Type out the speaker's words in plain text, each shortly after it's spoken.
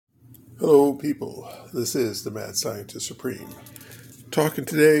Hello, people. This is the Mad Scientist Supreme. Talking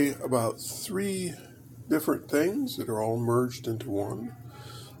today about three different things that are all merged into one.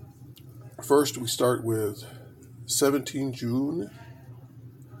 First, we start with 17 June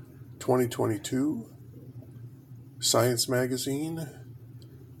 2022, Science Magazine,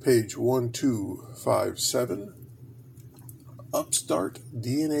 page 1257. Upstart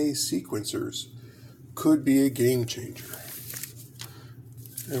DNA sequencers could be a game changer.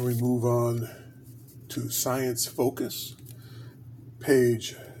 And we move on to Science Focus,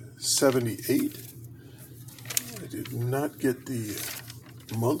 page 78. I did not get the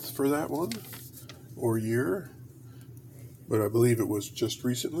month for that one, or year, but I believe it was just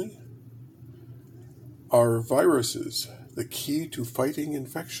recently. Are viruses the key to fighting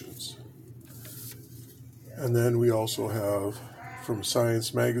infections? And then we also have, from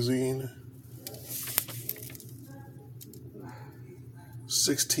Science Magazine,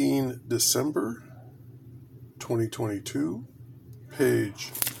 16 December 2022,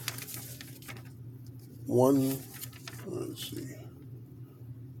 page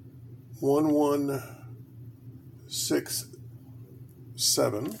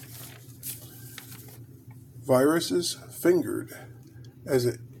 1167. Viruses fingered as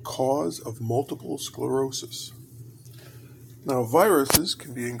a cause of multiple sclerosis. Now, viruses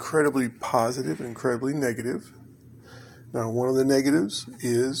can be incredibly positive and incredibly negative. Now, one of the negatives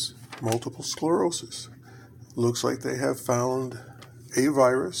is multiple sclerosis. Looks like they have found a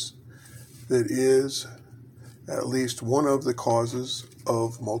virus that is at least one of the causes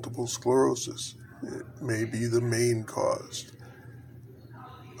of multiple sclerosis. It may be the main cause.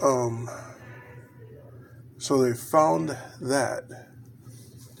 So they found that.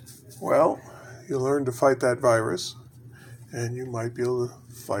 Well, you learn to fight that virus, and you might be able to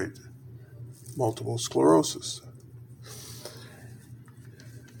fight multiple sclerosis.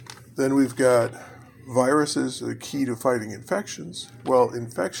 Then we've got viruses, the key to fighting infections. Well,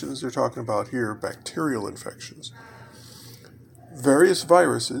 infections, they're talking about here bacterial infections. Various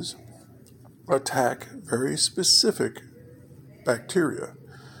viruses attack very specific bacteria.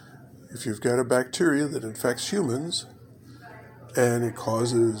 If you've got a bacteria that infects humans and it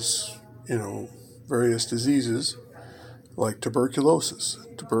causes, various diseases like tuberculosis.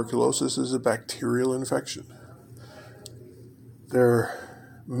 Tuberculosis is a bacterial infection. There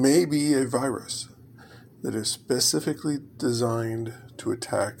may be a virus that is specifically designed to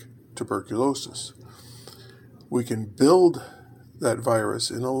attack tuberculosis. We can build that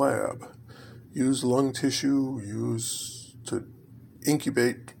virus in a lab, use lung tissue, use to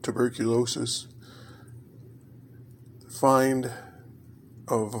incubate tuberculosis, find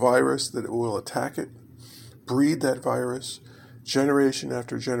a virus that will attack it, breed that virus, generation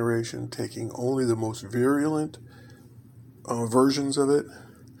after generation, taking only the most virulent versions of it,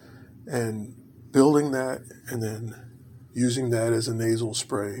 and building that, and then using that as a nasal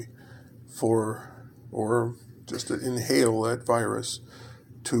spray or just to inhale that virus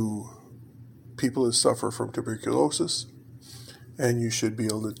to people that suffer from tuberculosis, and you should be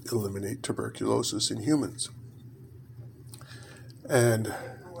able to eliminate tuberculosis in humans. And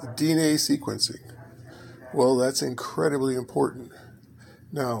DNA sequencing, well, that's incredibly important.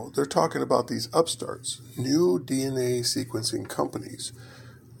 Now, they're talking about these upstarts, new DNA sequencing companies,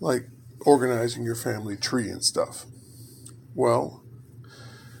 like organizing your family tree and stuff. Well,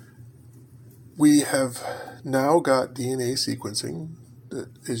 we have now got DNA sequencing that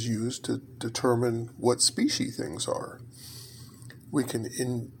is used to determine what species things are. We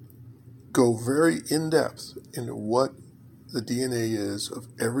can go very in-depth into what the DNA is of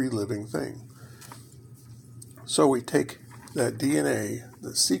every living thing. So we take that DNA,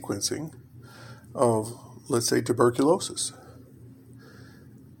 the sequencing of, let's say, tuberculosis,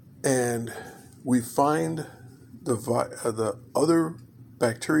 and we find the other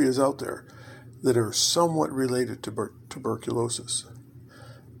bacteria out there that are somewhat related to tuberculosis,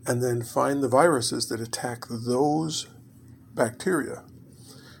 and then find the viruses that attack those bacteria.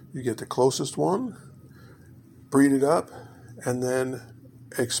 You get the closest one, breed it up, and then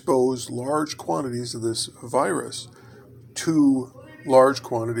expose large quantities of this virus to large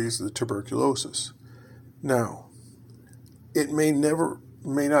quantities of the tuberculosis. Now, it may not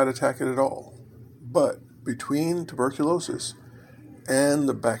attack it at all, but between tuberculosis and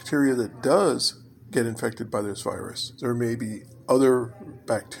the bacteria that does get infected by this virus, there may be other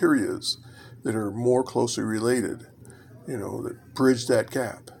bacterias that are more closely related, that bridge that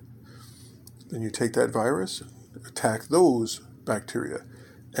gap. Then you take that virus, attack those bacteria,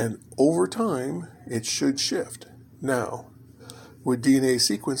 and over time, it should shift. Now, with DNA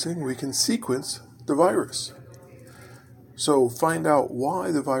sequencing, we can sequence the virus. So find out why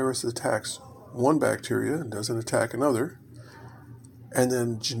the virus attacks one bacteria and doesn't attack another, and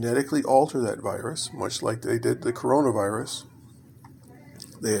then genetically alter that virus, much like they did the coronavirus.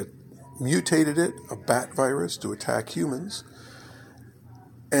 They had mutated it, a bat virus, to attack humans,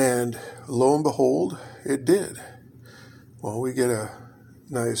 and lo and behold, it did. Well, we get a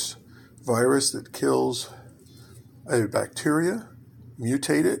nice virus that kills a bacteria,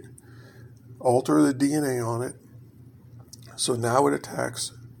 mutate it, alter the DNA on it, so now it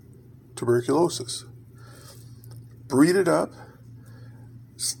attacks tuberculosis. Breed it up,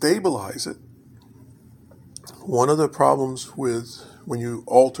 stabilize it. One of the problems with when you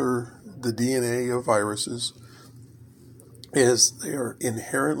alter the DNA of viruses is they are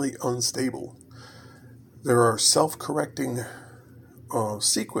inherently unstable. There are self-correcting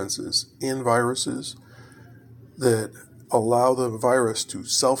sequences in viruses that allow the virus to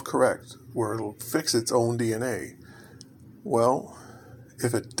self-correct, where it'll fix its own DNA. Well,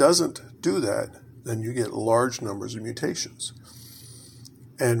 if it doesn't do that, then you get large numbers of mutations.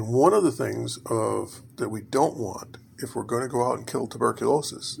 And one of the things that we don't want, if we're going to go out and kill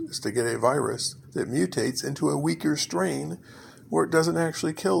tuberculosis, is to get a virus that mutates into a weaker strain where it doesn't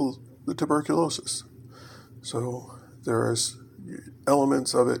actually kill the tuberculosis. So there's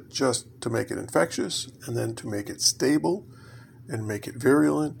elements of it just to make it infectious, and then to make it stable and make it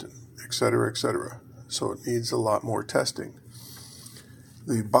virulent, etc., etc. So it needs a lot more testing.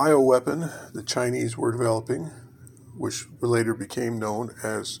 The bioweapon the Chinese were developing, which later became known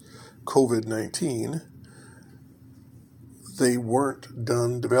as COVID-19, they weren't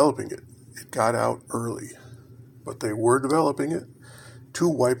done developing it. It got out early, but they were developing it to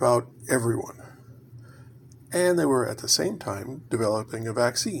wipe out everyone. And they were at the same time developing a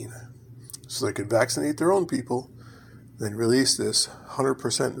vaccine so they could vaccinate their own people, then release this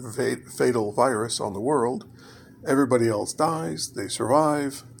 100% fatal virus on the world. Everybody else dies, they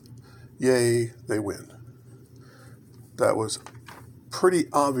survive, yay, they win. That was pretty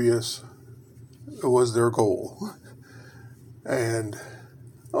obvious. It was their goal. And,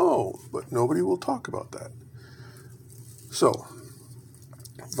 but nobody will talk about that. So,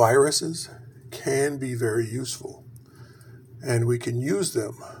 viruses can be very useful, and we can use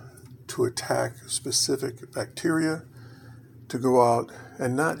them to attack specific bacteria, to go out,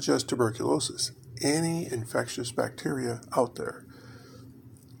 and not just tuberculosis, any infectious bacteria out there.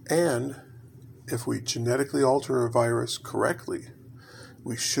 And if we genetically alter a virus correctly,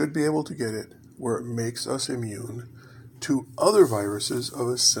 we should be able to get it where it makes us immune to other viruses of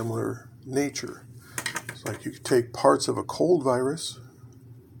a similar nature. It's like you could take parts of a cold virus,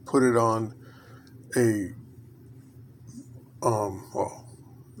 put it on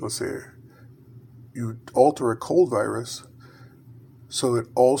let's say you alter a cold virus so it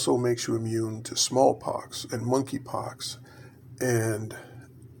also makes you immune to smallpox and monkeypox and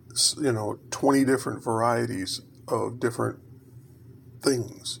 20 different varieties of different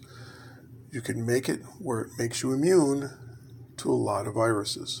things. You can make it where it makes you immune to a lot of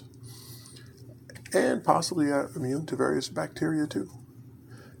viruses, and possibly immune to various bacteria too.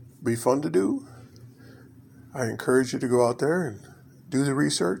 Be fun to do. I encourage you to go out there and do the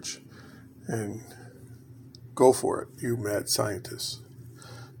research and go for it, you mad scientists.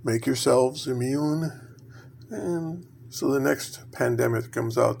 Make yourselves immune, and so the next pandemic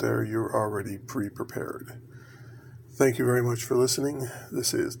comes out there, you're already pre-prepared. Thank you very much for listening.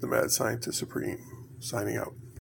 This is the Mad Scientist Supreme, signing out.